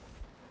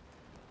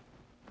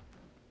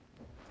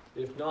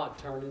If not,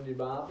 turn in your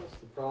Bibles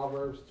to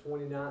Proverbs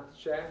 29th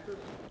chapter,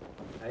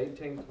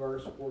 18th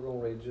verse. We're going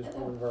to read just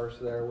one verse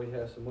there. We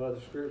have some other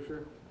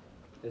scripture.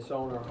 It's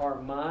on our heart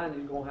and mind.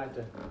 You're going to have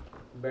to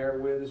bear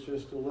with us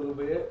just a little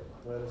bit.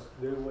 Let us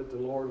do what the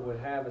Lord would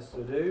have us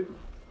to do.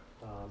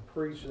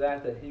 Preach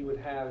that He would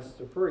have us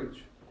to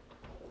preach.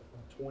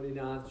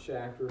 29th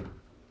chapter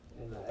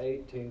and the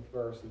 18th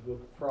verse of the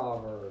book of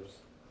Proverbs.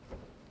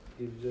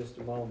 Give you just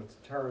a moment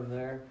to turn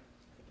there.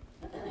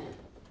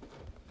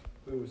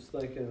 We was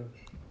thinking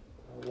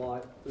a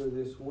lot through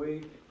this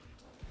week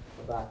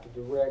about the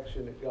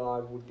direction that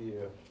God would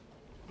give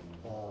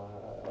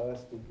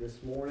us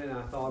this morning.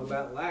 I thought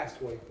about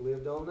last week,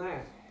 lived on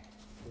that.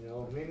 You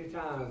know, many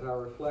times I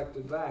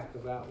reflected back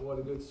about what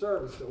a good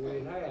service that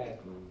we had.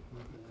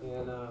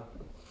 And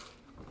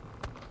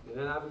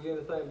then I began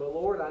to think, but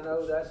Lord, I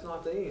know that's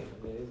not the end.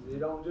 You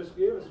don't just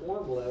give us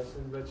one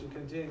blessing, but you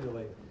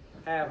continually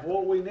have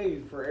what we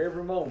need for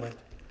every moment.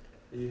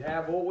 You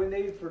have what we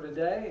need for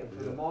today and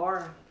for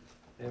tomorrow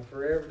and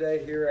for every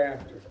day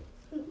hereafter.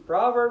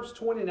 Proverbs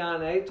 29,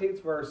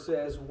 18th verse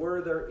says,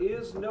 "Where there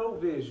is no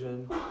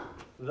vision,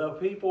 the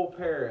people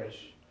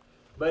perish.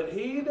 But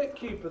he that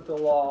keepeth the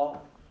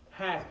law,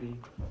 happy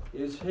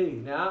is he."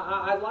 Now,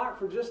 I'd like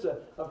for just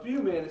a few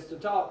minutes to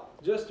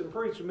talk, just to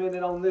preach a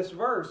minute on this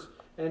verse,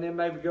 and then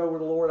maybe go where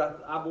the Lord,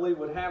 I believe,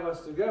 would have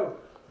us to go.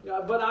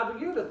 But I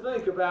begin to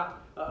think about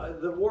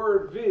the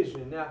word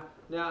vision.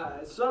 Now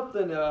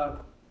something...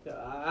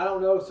 I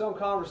don't know, some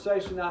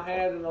conversation I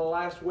had in the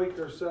last week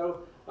or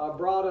so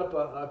brought up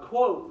a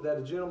quote that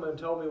a gentleman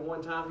told me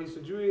one time. He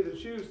said, "You either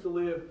choose to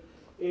live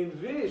in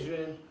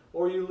vision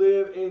or you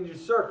live in your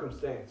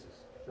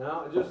circumstances."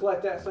 Now, just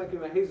let that sink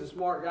in. He's a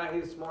smart guy.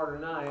 He's smarter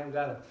than I am.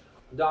 Got a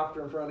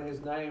doctor in front of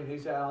his name.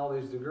 He's had all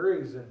these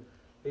degrees, and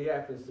he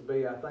happens to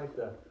be, I think,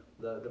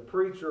 the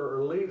preacher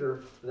or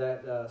leader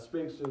that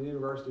speaks to the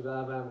University of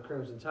Alabama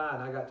Crimson Tide.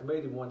 And I got to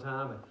meet him one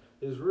time, and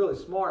he was really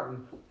smart,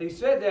 and he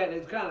said that, and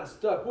it kind of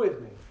stuck with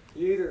me.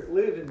 You either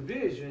live in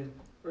vision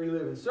or you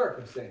live in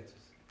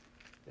circumstances,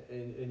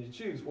 and you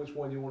choose which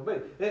one you want to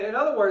be. In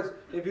other words,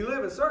 if you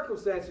live in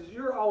circumstances,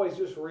 you're always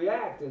just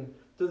reacting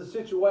to the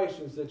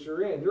situations that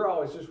you're in. You're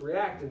always just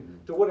reacting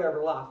to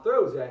whatever life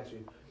throws at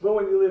you. But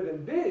when you live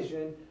in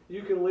vision,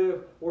 you can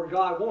live where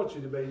God wants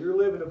you to be. You're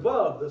living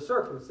above the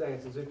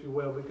circumstances, if you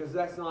will, because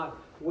that's not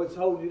what's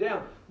holding you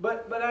down.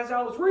 But as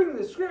I was reading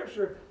the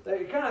scripture,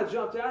 it kind of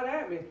jumped out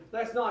at me.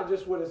 That's not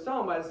just what it's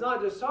talking about. It's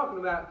not just talking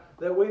about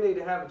that we need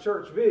to have a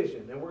church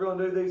vision, and we're going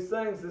to do these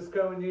things this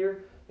coming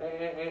year,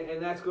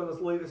 and that's going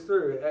to lead us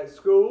through it. At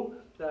school,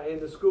 in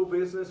the school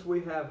business,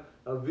 we have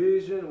a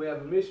vision. We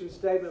have a mission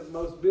statement.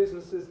 Most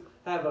businesses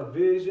have a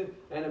vision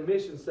and a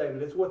mission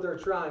statement. It's what they're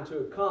trying to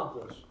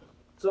accomplish.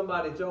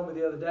 Somebody told me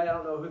the other day, I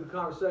don't know who the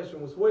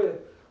conversation was with,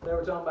 they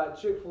were talking about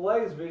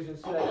Chick-fil-A's vision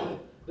statement.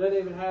 Doesn't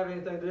even have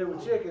anything to do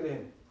with chicken in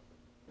it.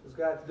 It's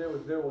got to do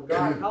with what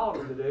God called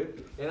them to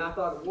do. And I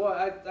thought,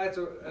 well, that's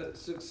a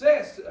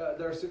success.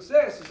 Their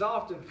success is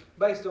often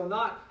based on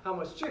not how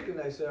much chicken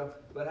they sell,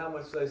 but how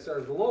much they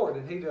serve the Lord,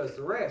 and He does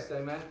the rest.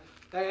 Amen.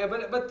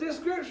 But this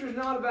scripture is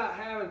not about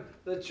having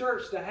the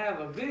church to have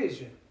a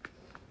vision.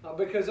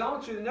 Because I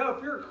want you to know,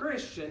 if you're a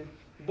Christian,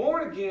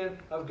 born again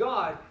of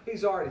God,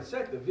 He's already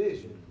set the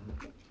vision.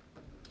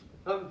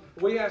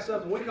 We have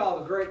something we call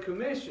the Great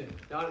Commission.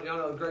 Y'all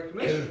know the Great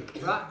Commission,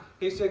 right?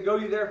 He said, "Go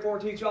ye therefore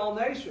and teach all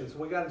nations."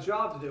 We got a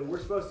job to do. We're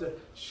supposed to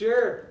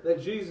share that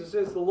Jesus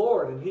is the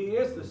Lord and He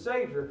is the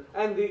Savior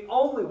and the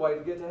only way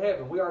to get to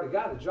heaven. We already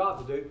got a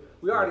job to do.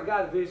 We already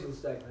got a vision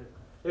statement.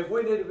 If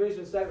we did a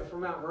vision statement for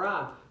Mount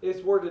Moriah,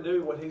 it's we're to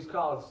do what He's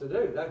called us to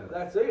do.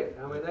 That's it.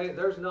 I mean,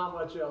 there's not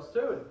much else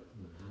to it.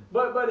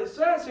 But it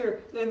says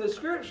here in the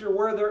scripture,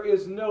 where there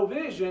is no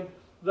vision,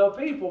 the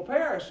people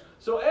perish.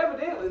 So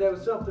evidently there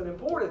was something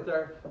important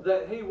there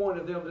that He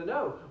wanted them to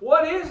know.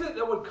 What is it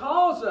that would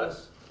cause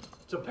us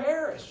to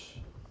perish?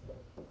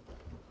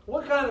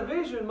 What kind of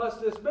vision must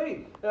this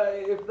be?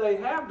 If they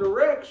have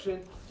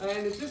direction, and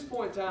at this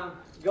point in time,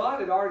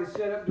 God had already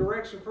set up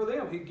direction for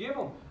them. He'd give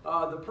them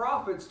the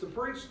prophets to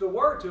preach the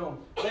word to them.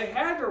 They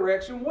had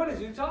direction. What is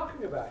He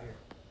talking about here?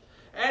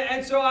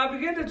 And so I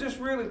began to just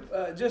really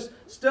just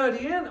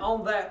study in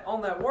on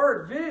that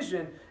word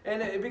vision,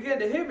 and it began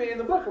to hit me in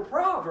the book of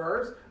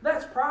Proverbs.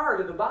 That's prior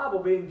to the Bible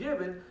being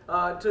given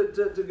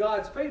to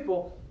God's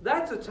people.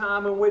 That's a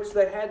time in which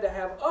they had to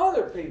have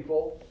other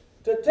people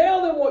to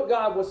tell them what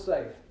God was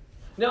saying.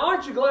 Now,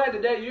 aren't you glad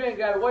today you ain't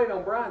got to wait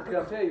on Brian to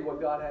come tell you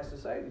what God has to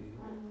say to you?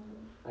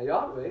 Now, you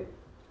ought to be,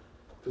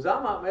 because I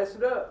might mess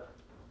it up.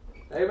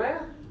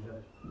 Amen?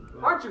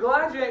 Aren't you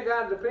glad you ain't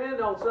got to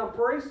depend on some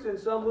priest in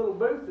some little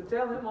booth to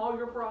tell him all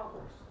your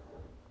problems?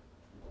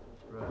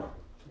 Right.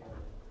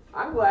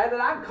 I'm glad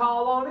that I can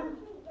call on Him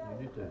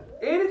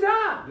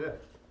anytime. Yeah.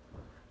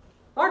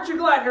 Aren't you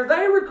glad here?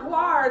 They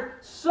required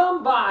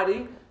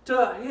somebody to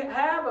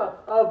have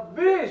a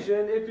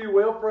vision, if you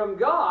will, from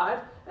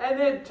God, and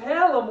then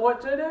tell them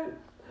what to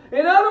do.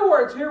 In other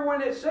words, here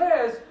when it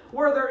says,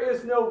 where there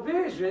is no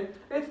vision,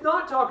 it's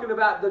not talking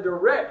about the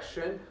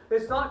direction.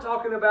 It's not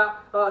talking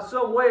about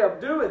some way of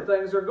doing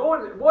things or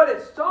going. What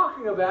it's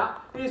talking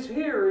about is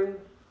hearing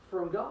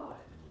from God.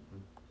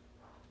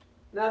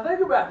 Now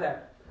think about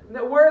that.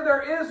 Now, where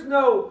there is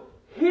no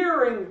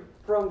hearing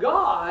from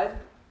God,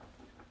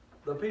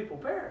 the people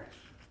perish.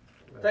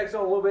 It takes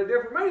on a little bit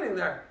different meaning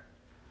there.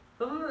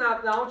 Now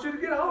I want you to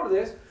get a hold of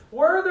this.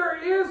 Where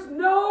there is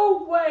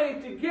no way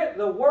to get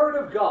the Word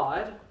of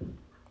God,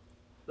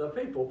 the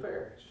people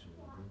perish.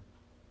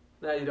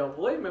 Now you don't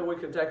believe me, we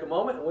can take a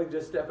moment and we can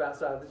just step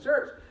outside the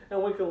church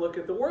and we can look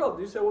at the world.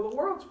 You say, well, the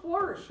world's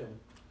flourishing.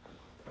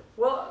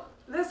 Well,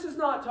 this is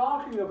not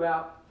talking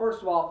about,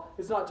 first of all,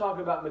 it's not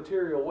talking about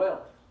material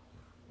wealth.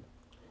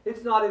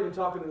 It's not even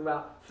talking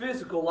about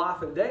physical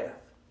life and death.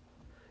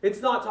 It's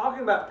not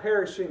talking about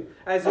perishing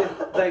as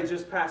if they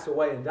just pass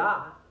away and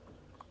die.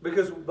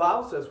 Because the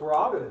Bible says we're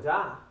all going to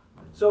die.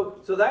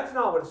 So that's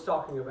not what it's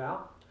talking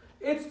about.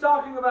 It's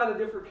talking about a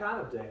different kind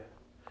of death.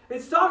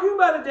 It's talking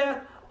about a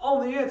death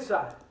on the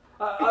inside.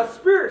 A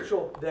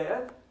spiritual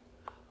death.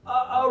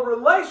 A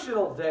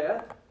relational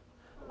death.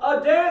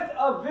 A death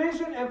of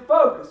vision and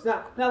focus.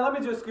 Now let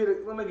me just get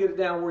it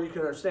down where you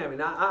can understand me.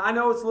 Now I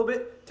know it's a little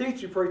bit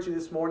teachy preachy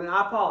this morning.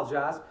 I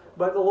apologize.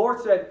 But the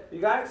Lord said, you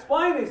got to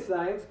explain these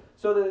things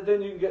so that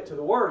then you can get to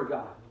the Word of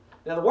God.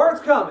 Now the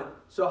Word's coming,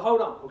 so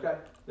hold on, okay?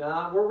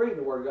 Now we're reading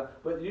the Word of God,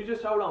 but you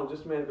just hold on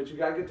just a minute, but you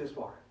got to get this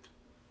far.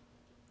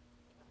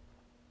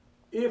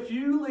 If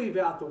you leave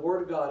out the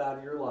Word of God out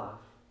of your life,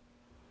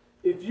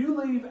 if you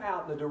leave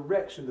out the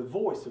direction, the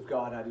voice of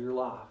God out of your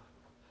life,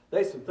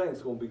 there's some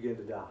things going to begin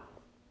to die.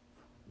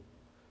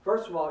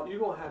 First of all, you're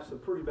going to have some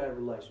pretty bad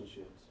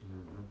relationships.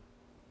 Mm-hmm.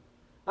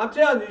 I'm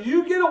telling you,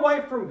 you get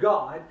away from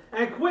God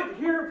and quit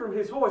hearing from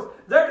His voice.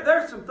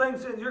 There's some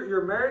things in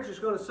your marriage is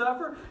going to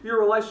suffer.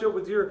 Your relationship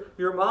with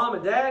your mom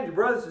and dad, your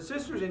brothers and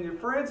sisters, and your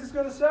friends is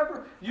going to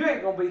suffer. You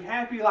ain't going to be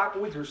happy like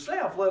with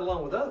yourself, let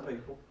alone with other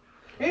people.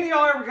 Any of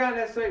y'all ever got in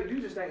that state, you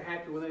just ain't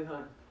happy with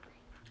anything?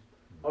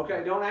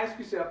 Okay, don't ask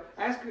yourself.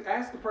 Ask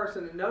the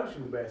person that knows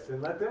you the best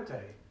and let them tell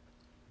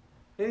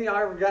you. Any of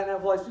y'all ever got in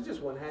that place, you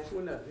just wasn't happy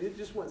with nothing. You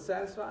just wasn't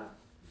satisfied?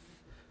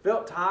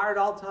 Felt tired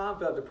all the time,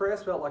 felt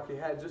depressed, felt like you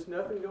had just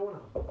nothing going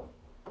on.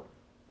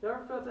 You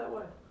ever felt that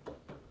way?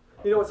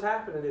 You know what's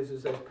happening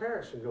is there's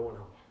perishing going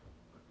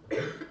on.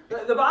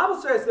 The Bible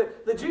says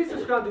that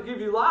Jesus comes to give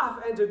you life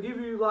and to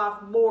give you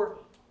life more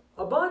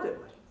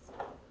abundantly.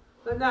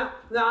 Now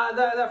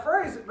that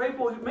phrase,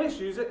 people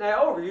misuse it and they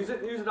overuse it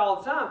and use it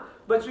all the time.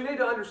 But you need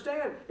to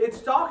understand, it's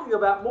talking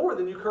about more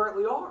than you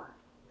currently are.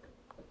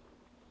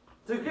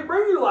 To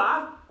bring you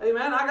life,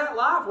 amen, I got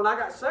life when I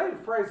got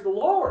saved, praise the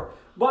Lord.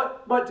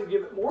 But to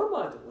give it more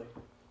abundantly.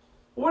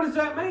 What does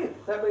that mean?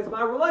 That means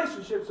my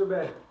relationships are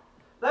better.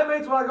 That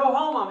means when I go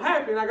home, I'm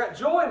happy and I got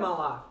joy in my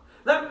life.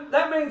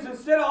 That means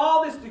instead of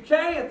all this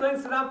decay and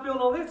things that I'm feeling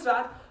on the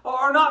inside,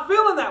 are not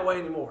feeling that way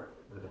anymore.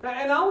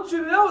 And I want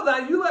you to know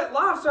that you let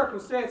life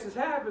circumstances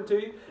happen to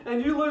you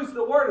and you lose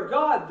the Word of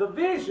God, the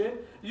vision,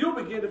 you'll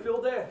begin to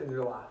feel death in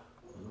your life.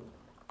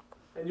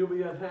 And you'll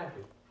be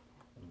unhappy.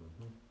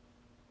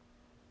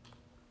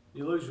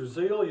 You lose your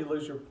zeal, you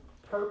lose your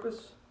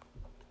purpose.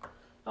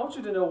 I want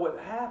you to know what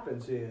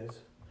happens is,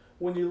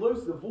 when you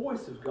lose the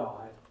voice of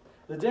God,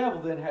 the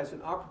devil then has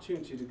an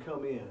opportunity to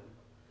come in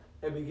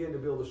and begin to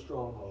build a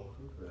stronghold.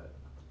 Right.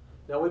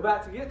 Now we're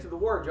about to get to the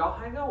Word. Y'all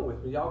hang on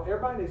with me.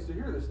 Everybody needs to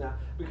hear this now,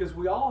 because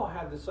we all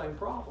have the same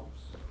problems.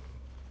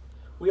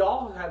 We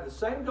all have the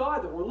same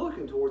God that we're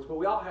looking towards, but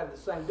we all have the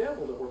same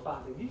devil that we're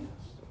fighting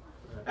against.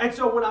 And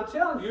so what I'm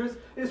telling you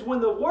is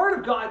when the Word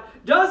of God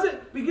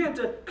doesn't begin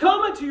to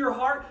come into your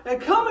heart and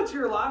come into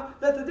your life,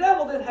 that the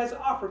devil then has an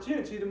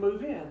opportunity to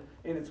move in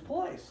its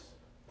place.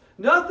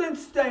 Nothing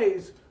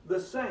stays the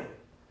same.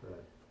 Right.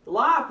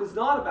 Life is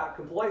not about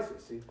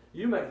complacency.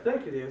 You may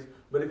think it is,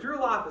 but if your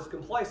life is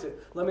complacent,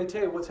 let me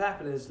tell you what's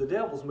happening is the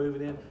devil's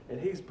moving in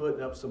and he's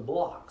putting up some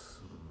blocks.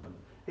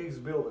 He's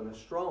building a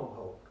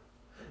stronghold.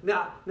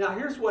 Now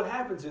here's what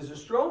happens is the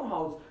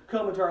strongholds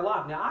come into our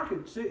life. Now I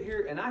could sit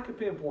here and I could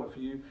pinpoint for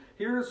you,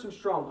 here are some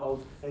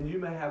strongholds, and you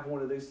may have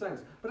one of these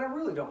things. But I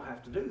really don't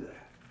have to do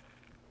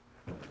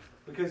that.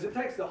 Because it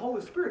takes the Holy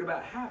Spirit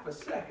about half a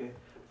second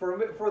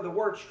for the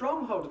word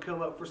stronghold to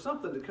come up, for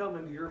something to come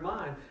into your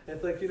mind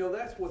and think,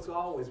 that's what's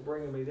always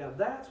bringing me down.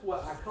 That's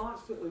what I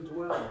constantly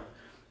dwell on.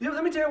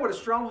 Let me tell you what a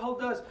stronghold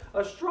does.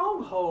 A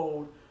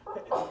stronghold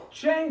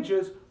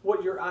changes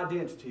what your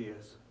identity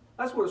is.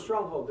 That's what a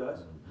stronghold does.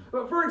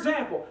 But for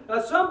example,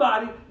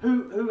 somebody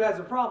who has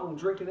a problem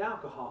drinking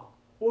alcohol,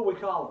 what do we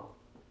call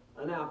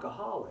them? An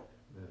alcoholic.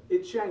 Yeah.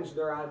 It changed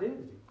their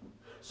identity.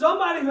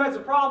 Somebody who has a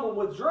problem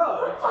with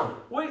drugs,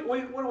 what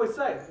do we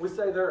say? We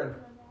say they're an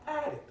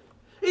addict.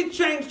 It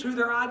changed who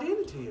their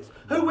identity is,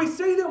 who we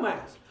see them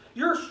as.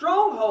 Your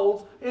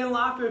strongholds in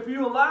life, if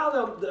you allow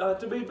them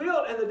to be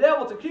built and the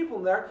devil to keep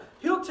them there,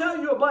 he'll tell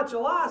you a bunch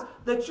of lies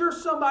that you're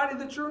somebody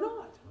that you're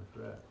not. That's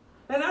right.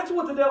 And that's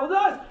what the devil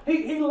does.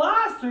 He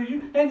lies to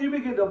you, and you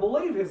begin to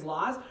believe his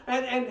lies,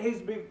 and he's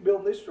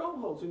building these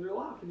strongholds in your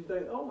life. And you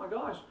think, oh my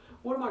gosh,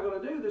 what am I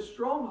going to do? This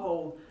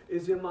stronghold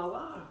is in my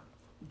life.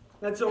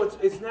 And so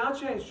it's now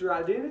changed your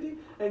identity,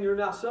 and you're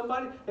now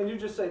somebody, and you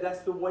just say, that's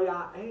the way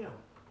I am.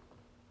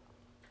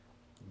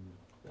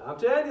 Now, I'm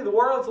telling you, the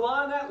world's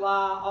lying that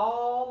lie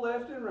all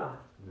left and right.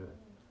 Yeah.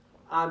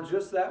 I'm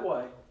just that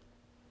way.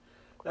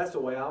 That's the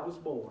way I was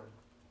born.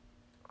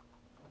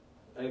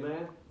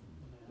 Amen?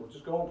 Well,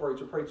 just go on,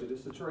 preacher. Preach it.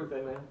 It's the truth.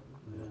 Amen?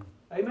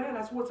 Yeah. Amen.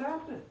 That's what's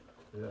happening.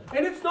 Yeah.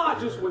 And it's not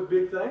just with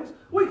big things.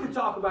 We could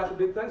talk about the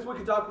big things. We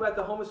could talk about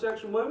the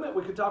homosexual movement.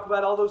 We could talk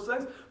about all those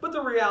things. But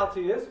the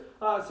reality is,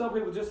 some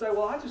people just say,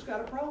 well, I just got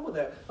a problem with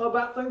that.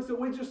 About things that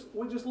we just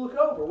look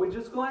over. We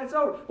just glance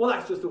over. Well,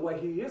 that's just the way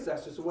he is.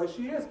 That's just the way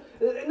she is.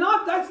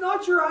 That's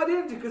not your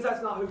identity, because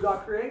that's not who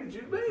God created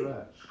you to be. That's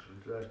right.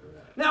 Exactly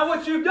right. Now,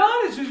 what you've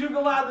done is you've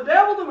allowed the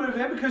devil to move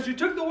in, because you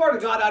took the Word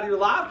of God out of your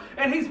life,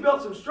 and he's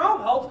built some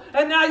strongholds,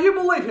 and now you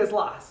believe his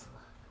lies.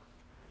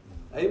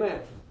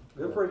 Amen.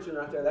 Good preaching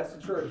right there. That's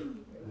the truth.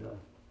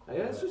 Yeah.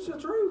 Yeah, it's just the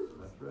truth.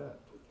 That's right.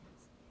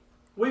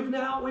 We've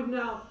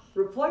now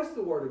replaced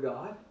the Word of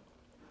God,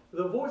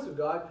 the voice of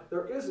God.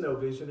 There is no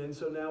vision, and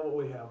so now what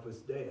we have is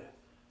death.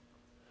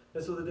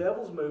 And so the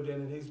devil's moved in,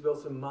 and he's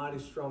built some mighty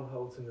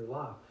strongholds in your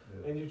life.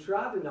 Yeah. And you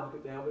tried to knock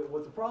it down, but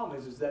what the problem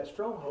is that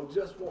stronghold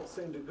just won't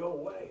seem to go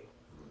away.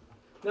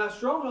 Now,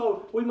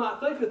 stronghold, we might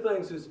think of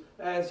things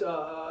as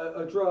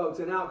drugs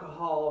and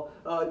alcohol,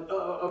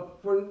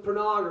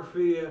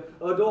 pornography,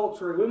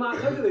 adultery. We might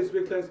think of these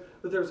big things,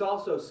 but there's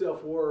also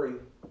self-worry,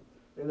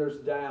 and there's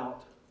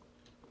doubt.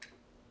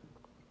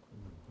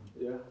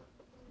 Yeah.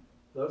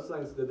 Those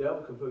things, the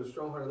devil can put a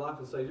stronghold in your life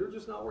and say, you're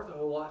just not worth a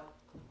whole lot.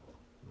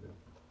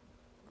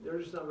 You're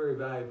just not very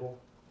valuable.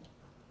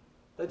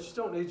 They just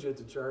don't need you at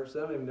the church. They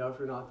don't even know if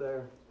you're not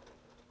there.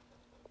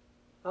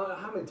 I don't know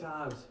how many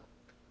times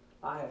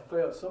I have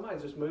felt somebody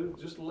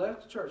just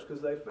left the church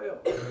because they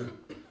felt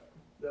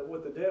that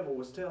what the devil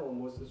was telling them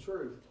was the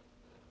truth.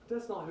 But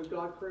that's not who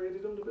God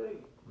created them to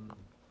be.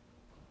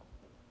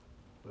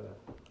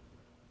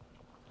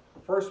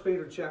 1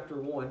 Peter chapter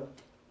 1,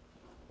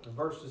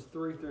 verses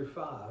 3 through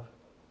 5,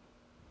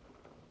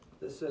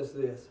 that says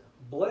this: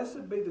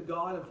 Blessed be the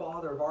God and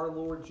Father of our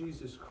Lord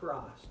Jesus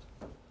Christ,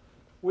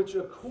 which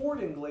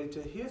accordingly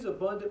to his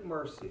abundant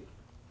mercy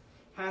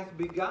hath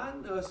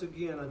begotten us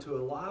again unto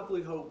a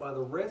lively hope by the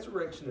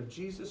resurrection of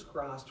Jesus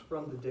Christ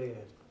from the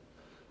dead,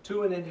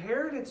 to an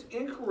inheritance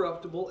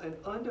incorruptible and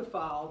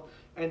undefiled,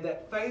 and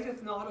that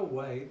fadeth not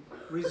away,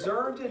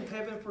 reserved in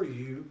heaven for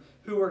you,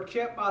 who are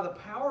kept by the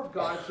power of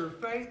God through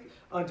faith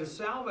unto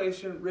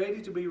salvation,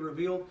 ready to be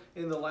revealed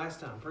in the last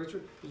time.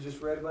 Preacher, you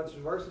just read about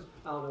these verses.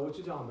 I don't know what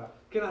you're talking about.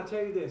 Can I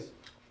tell you this?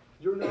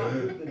 You're not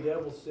who the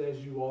devil says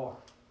you are.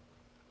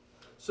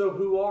 So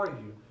who are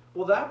you?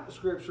 Well, that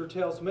scripture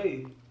tells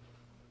me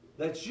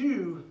that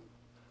you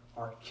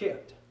are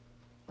kept.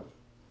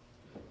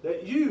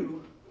 That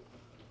you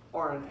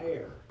are an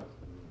heir.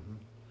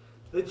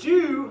 That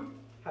you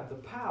have the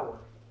power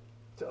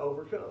to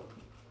overcome.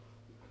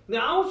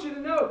 Now, I want you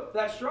to know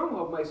that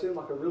stronghold may seem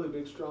like a really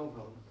big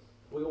stronghold.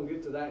 We're going to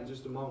get to that in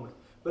just a moment.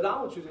 But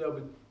I want you to know,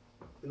 but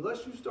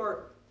unless you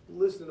start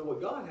listening to what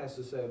God has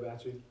to say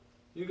about you,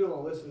 you're going to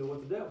listen to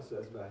what the devil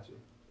says about you.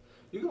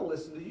 You're going to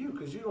listen to you,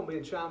 because you're going to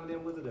be chiming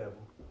in with the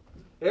devil.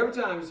 Every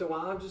time you say,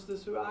 well, I'm just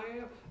this who I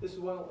am. This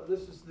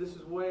is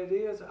the way it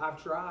is.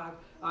 I've tried,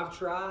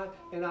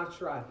 and I've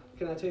tried.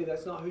 Can I tell you,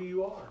 that's not who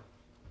you are.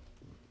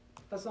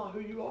 That's not who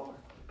you are.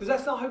 Because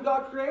that's not who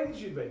God created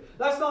you to be.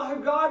 That's not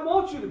who God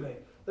wants you to be.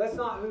 That's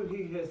not who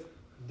he has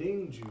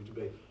deemed you to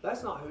be.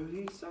 That's not who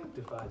he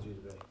sanctified you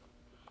to be.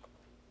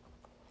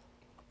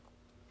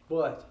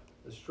 But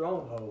the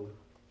stronghold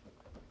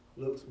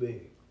looks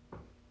big.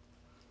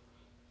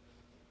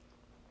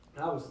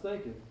 I was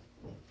thinking,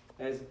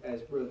 as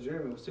Brother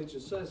Jeremy was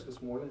teaching us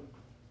this morning,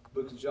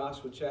 book of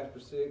Joshua chapter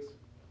 6,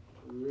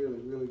 really,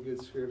 really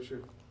good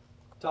scripture.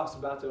 Talks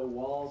about the old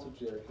walls of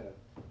Jericho.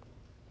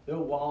 The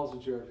old walls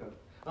of Jericho.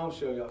 I'm going to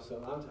show y'all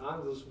something.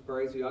 I'm just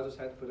crazy. I just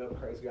had to put up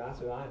crazy guys.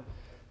 So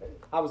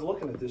I was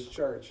looking at this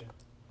church.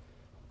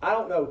 I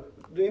don't know.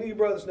 Do any of you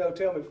brothers know?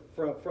 Tell me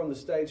from the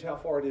stage how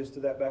far it is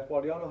to that back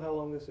wall. Do y'all know how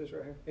long this is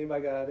right here?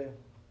 Anybody got an idea?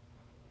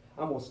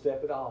 I'm going to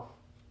step it off.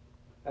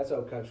 That's an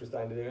old country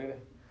thing to do, ain't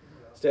it?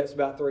 Steps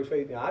about 3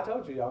 feet. Now, I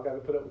told you y'all got to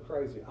put up with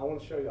crazy. I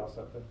want to show y'all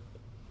something.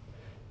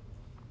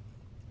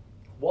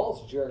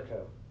 Walls of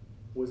Jericho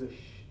was a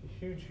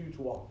huge, huge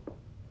wall.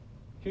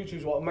 Huge,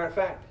 huge wall. Matter of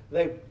fact,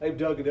 they've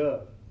dug it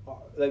up.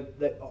 They've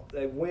dug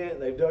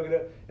it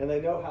up, and they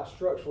know how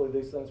structurally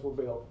these things were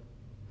built.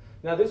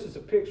 Now, this is a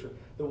picture.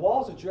 The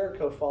walls of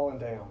Jericho falling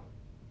down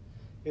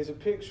is a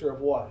picture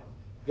of what?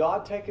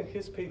 God taking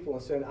his people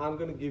and saying, I'm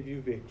going to give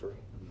you victory.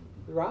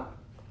 Right?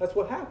 That's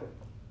what happened.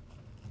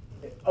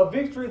 A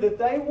victory that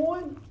they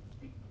won?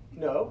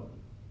 No.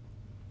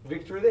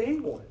 Victory that he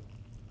won.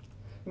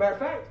 Matter of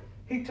fact,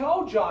 he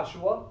told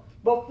Joshua,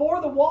 before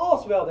the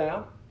walls fell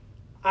down,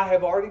 I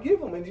have already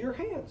given them into your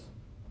hands.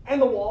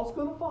 And the wall's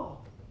going to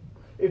fall.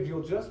 If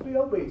you'll just be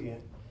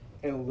obedient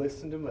and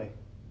listen to me.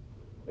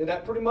 Isn't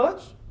that pretty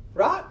much?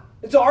 Right?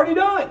 It's already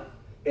done.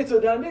 It's a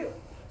done deal.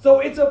 So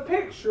it's a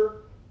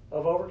picture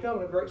of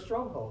overcoming a great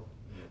stronghold.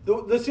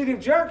 The city of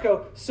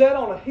Jericho sat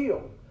on a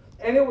hill,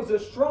 and it was a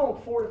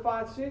strong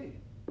fortified city.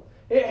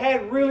 It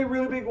had really,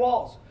 really big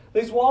walls.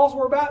 These walls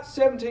were about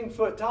 17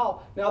 foot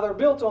tall. Now they're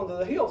built onto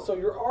the hill, so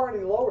you're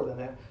already lower than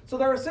that. So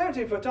they're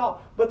 17 foot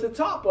tall, but the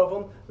top of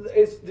them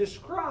is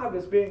described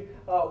as being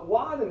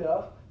wide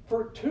enough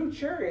for 2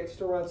 chariots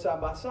to run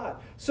side by side.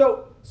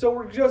 So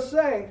we're just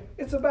saying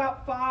it's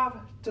about 5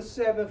 to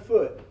 7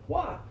 foot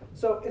wide.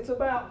 So it's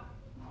about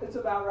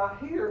right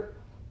here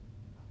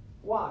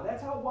wide.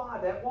 That's how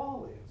wide that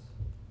wall is.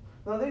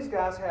 Now these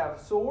guys have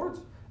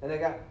swords and they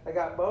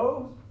got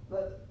bows,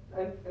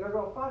 and they're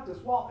going to fight this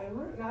wall.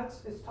 And now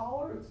it's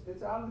taller.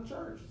 It's out of the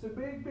church. It's a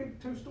big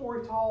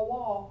 2-story tall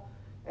wall,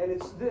 and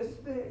it's this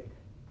thick.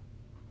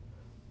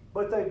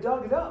 But they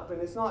dug it up,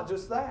 and it's not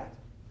just that.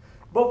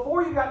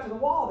 Before you got to the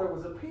wall, there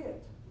was a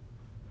pit.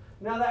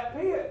 Now that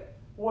pit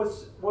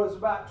was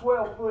about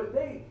 12 foot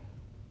deep,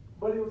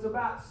 but it was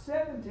about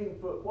 17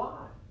 foot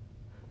wide.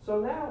 So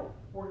now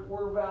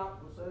we're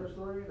about, so there's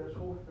 3, there's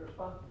 4, there's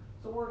 5.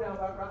 So we're down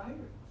about right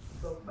here.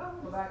 So about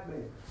on the back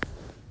bench.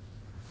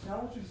 Now I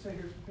want you to see,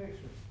 here's the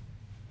picture.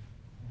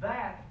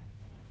 That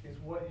is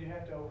what you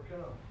have to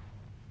overcome.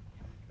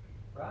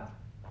 Right?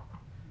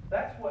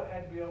 That's what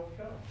had to be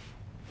overcome.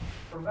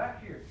 From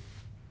back here.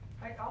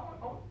 Hey,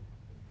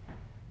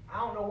 I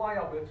don't know why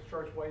y'all built the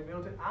church the way you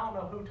built it. I don't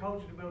know who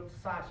told you to build it the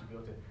size you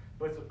built it.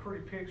 But it's a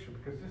pretty picture,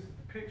 because this is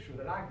the picture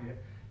that I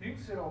get. You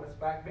can sit on this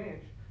back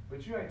bench,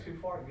 but you ain't too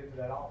far to get to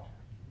that altar.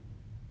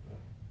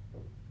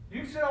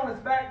 You can sit on this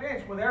back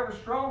bench with every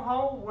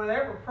stronghold, with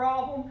every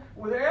problem,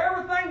 with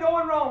everything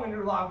going wrong in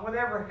your life, with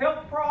every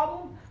health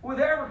problem, with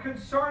every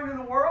concern in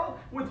the world,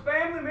 with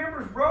family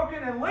members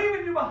broken and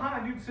leaving you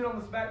behind. You can sit on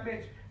this back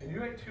bench, and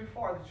you ain't too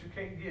far that you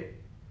can't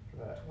get to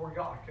where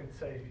God can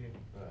save you.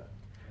 Right.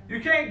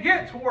 You can't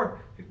get to where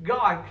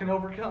God can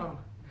overcome.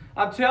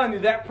 I'm telling you,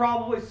 that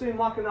probably seemed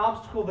like an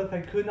obstacle that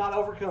they could not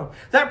overcome.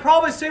 That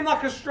probably seemed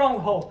like a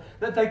stronghold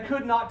that they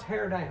could not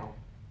tear down.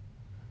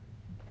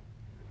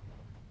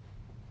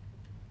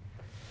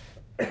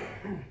 But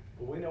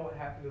we know what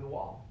happened to the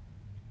wall.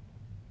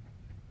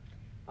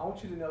 I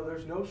want you to know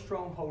there's no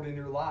stronghold in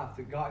your life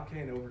that God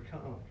can't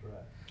overcome.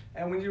 Right.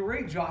 And when you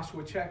read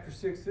Joshua chapter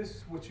 6, this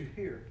is what you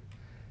hear.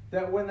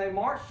 That when they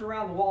marched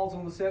around the walls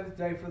on the 7th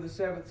day for the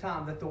 7th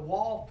time, that the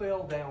wall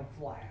fell down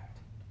flat.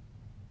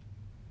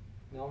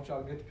 Now I want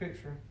y'all to get the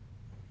picture.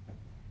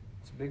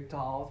 It's big,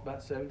 tall. It's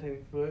about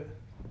 17 foot.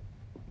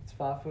 It's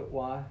 5 foot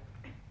wide.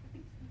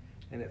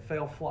 And it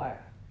fell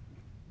flat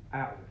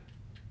outward.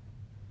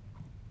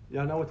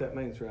 Y'all know what that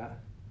means, right?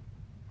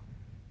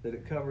 That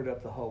it covered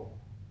up the hole.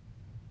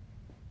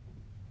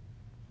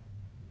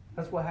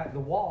 That's what happened. The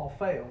wall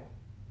fell.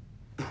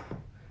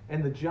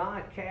 And the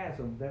giant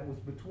chasm that was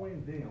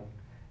between them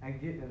and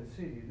getting in the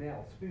city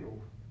now is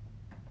filled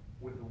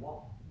with the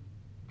wall.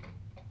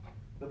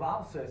 The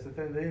Bible says that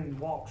they then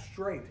walked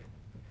straight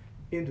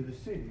into the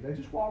city. They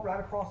just walked right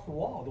across the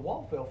wall. The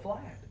wall fell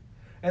flat.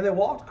 And they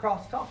walked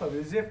across the top of it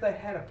as if they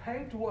had a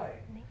paved way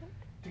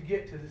to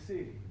get to the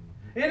city.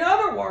 In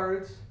other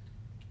words,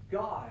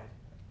 God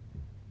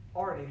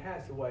already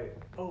has the way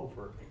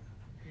over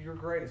your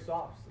greatest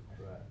obstacle.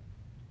 Right.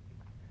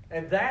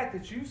 And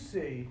that you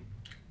see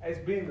as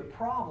being the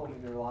problem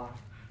in your life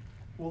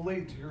will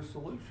lead to your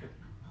solution.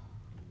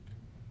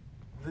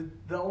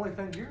 The only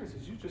thing here is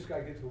you just got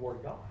to get to the Word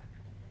of God.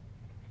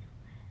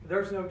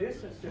 There's no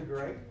distance too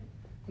great,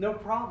 no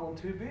problem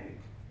too big.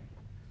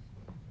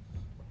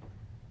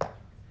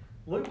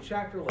 Luke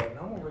chapter 11.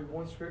 I'm going to read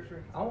one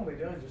scripture. I'm going to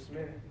be done in just a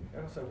minute.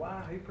 You're going to say,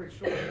 wow, he preached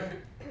short.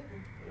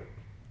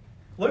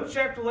 Luke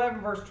chapter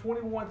 11, verse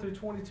 21 through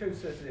 22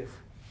 says this.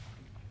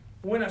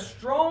 When a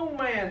strong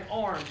man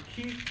armed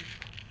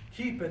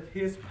keepeth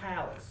his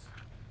palace,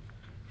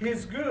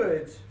 his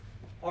goods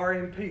are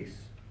in peace.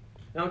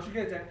 Now, don't you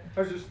get that?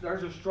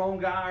 There's a strong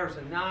guy, or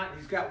there's a knight,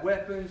 he's got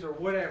weapons or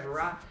whatever,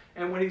 right?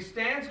 And when he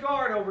stands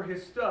guard over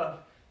his stuff,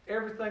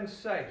 everything's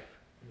safe.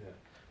 Yeah.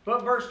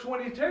 But verse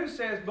 22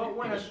 says, but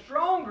when a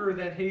stronger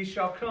than he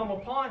shall come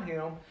upon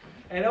him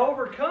and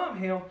overcome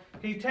him,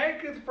 he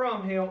taketh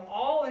from him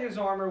all his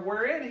armor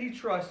wherein he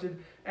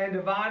trusted and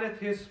divideth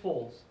his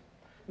spoils.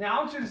 Now,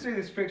 I want you to see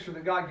this picture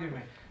that God gave me.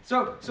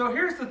 So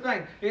here's the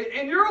thing.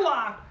 In your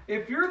life,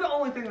 if you're the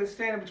only thing that's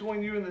standing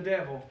between you and the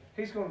devil,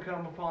 he's going to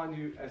come upon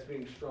you as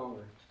being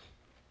stronger.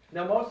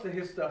 Now, most of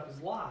his stuff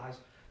is lies,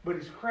 but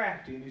he's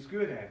crafty and he's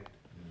good at it.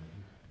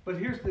 But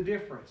here's the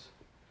difference.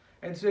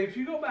 And so if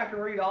you go back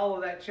and read all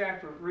of that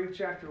chapter, read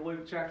chapter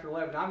Luke, chapter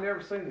 11, I've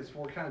never seen this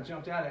before, it kind of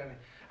jumped out at me.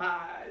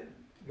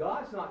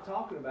 God's not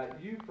talking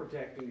about you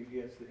protecting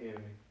against the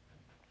enemy.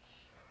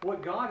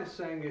 What God is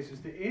saying is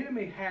the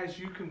enemy has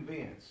you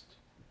convinced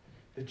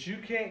that you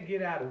can't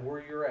get out of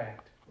where you're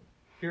at.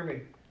 Hear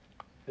me.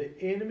 The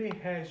enemy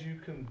has you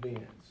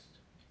convinced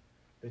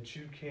that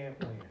you can't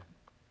win.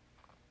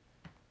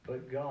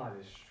 But God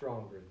is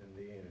stronger than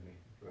the enemy.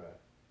 Right.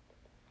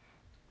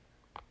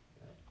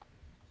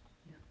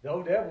 The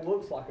old devil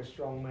looks like a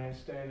strong man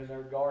standing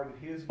there guarding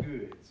his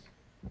goods.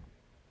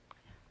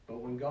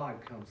 But when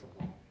God comes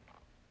along,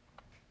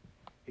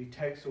 He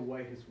takes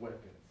away his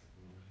weapons.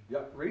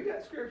 Yep, read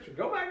that scripture.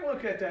 Go back and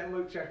look at that in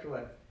Luke chapter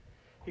 11.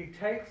 He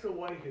takes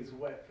away his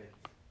weapons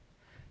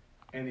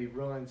and he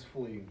runs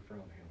fleeing from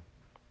him.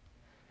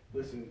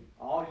 Listen,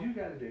 all you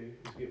got to do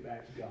is get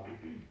back to God.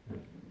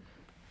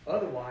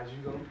 Otherwise,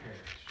 you're going to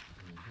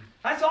perish.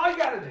 That's all you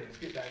got to do is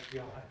get back to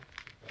God.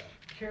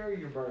 Carry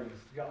your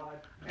burdens to God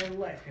and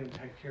let Him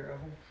take care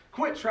of them.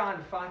 Quit trying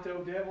to fight the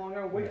old devil on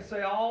there. We can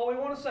say all we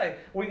want to say.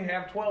 We can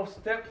have a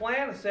 12-step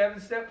plan, a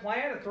 7-step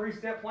plan, a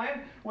 3-step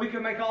plan. We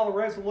can make all the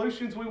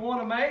resolutions we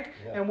want to make.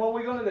 Yeah. And what are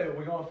we going to do?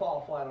 We're going to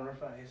fall flat on our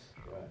face.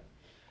 Right.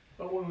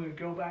 But when we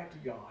go back to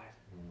God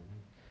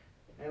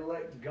and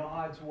let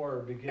God's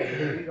Word begin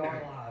to lead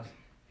our lives,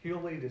 He'll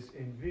lead us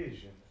in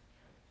vision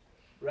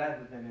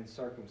rather than in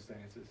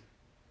circumstances.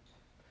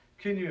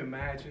 Can you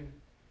imagine?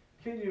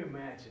 Can you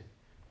imagine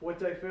what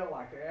they felt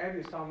like? Abby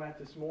was talking about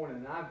this morning,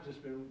 and I've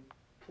just been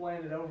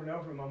playing it over and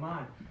over in my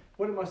mind.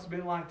 What it must have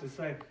been like to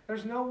say,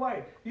 there's no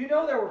way. You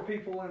know there were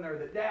people in there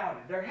that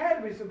doubted. There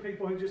had to be some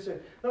people who just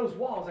said, those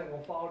walls ain't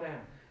going to fall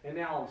down. And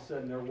now all of a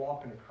sudden they're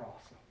walking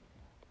across them.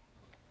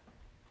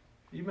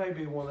 You may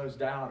be one of those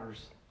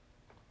doubters.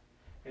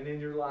 And in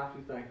your life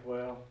you think,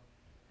 well,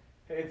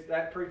 it's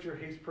that preacher,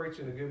 he's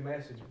preaching a good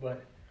message,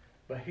 but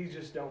he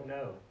just don't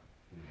know.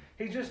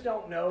 He just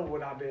don't know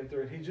what I've been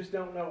through. He just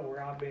don't know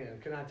where I've been.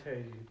 Can I tell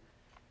you,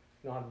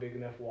 it's not a big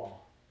enough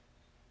wall.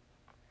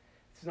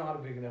 It's not a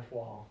big enough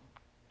wall.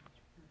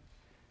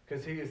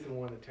 Because He is the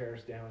one that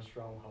tears down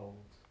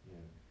strongholds. Yeah.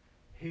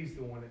 He's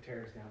the one that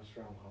tears down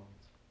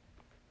strongholds.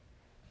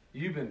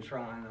 You've been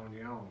trying on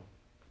your own.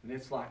 And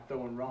it's like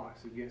throwing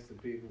rocks against a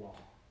big wall.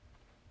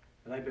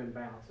 And they've been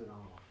bouncing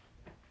off.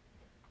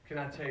 Can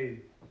I tell you,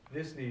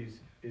 this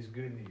news is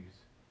good news.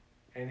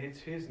 And it's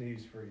His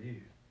news for you.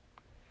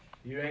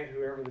 You ain't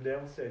whoever the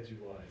devil said you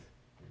was.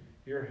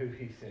 You're who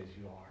He says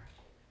you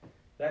are.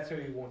 That's who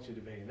He wants you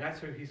to be. And that's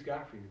who He's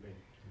got for you to be.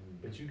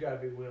 But you got to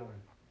be willing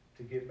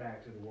to get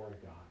back to the Word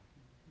of God.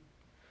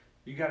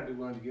 You got to be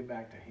willing to get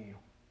back to Him.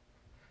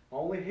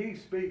 Only He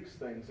speaks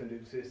things into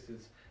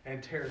existence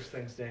and tears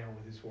things down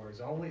with His words.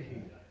 Only He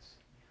does.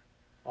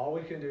 All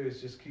we can do is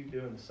just keep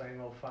doing the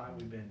same old fight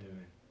we've been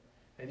doing.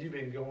 And you've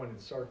been going in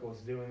circles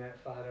doing that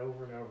fight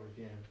over and over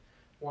again.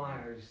 Why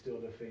are you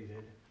still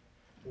defeated?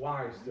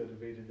 Why are you still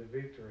defeated? The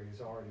victory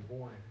is already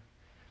won.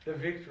 The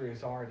victory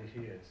is already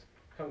His.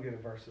 Come get a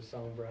verse of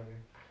song, brother.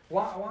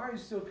 Why are you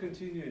still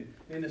continuing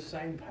in the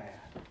same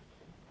path?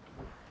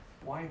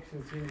 Why you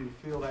continue to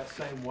feel that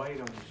same weight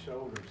on your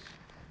shoulders?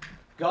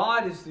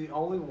 God is the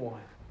only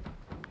one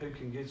who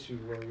can get you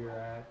where you're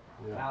at,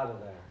 out of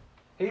there.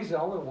 He's the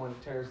only one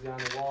that tears down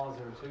the walls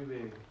that are too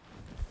big.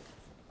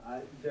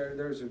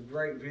 There's a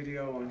great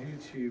video on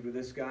YouTube of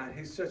this guy.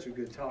 He's such a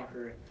good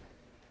talker.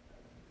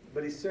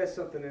 But he says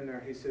something in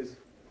there. He says,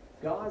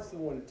 God's the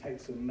one that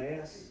takes a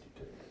mess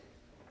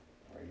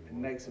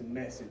and makes a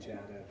message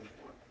out of it.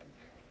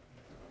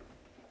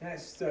 That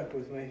stuck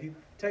with me. He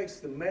takes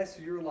the mess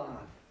of your life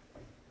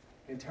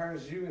and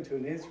turns you into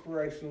an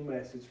inspirational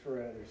message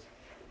for others.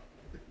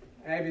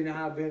 Abby and I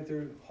have been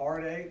through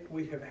heartache.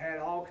 We have had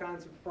all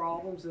kinds of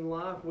problems in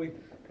life. We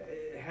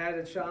had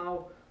a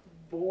child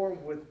born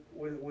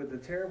with a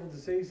terrible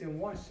disease and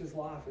watched his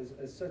life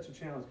as such a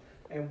challenge.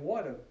 And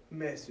what a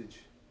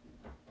message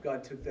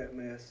God took that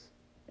mess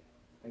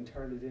and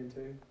turned it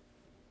into.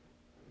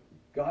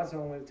 God's the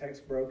only one that takes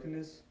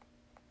brokenness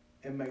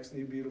and makes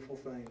new beautiful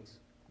things.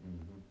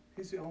 Mm-hmm.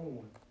 He's the only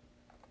one.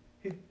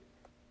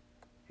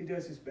 He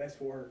does His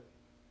best work.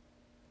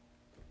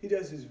 He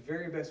does His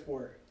very best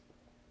work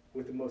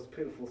with the most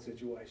pitiful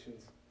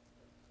situations.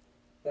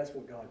 That's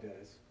what God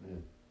does. Yeah.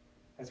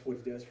 That's what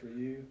He does for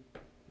you.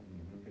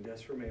 Mm-hmm. He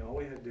does for me. All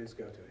we have to do is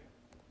go to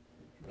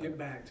Him. Get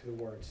back to the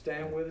Word.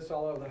 Stand with us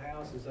all over the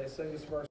house as they sing this verse.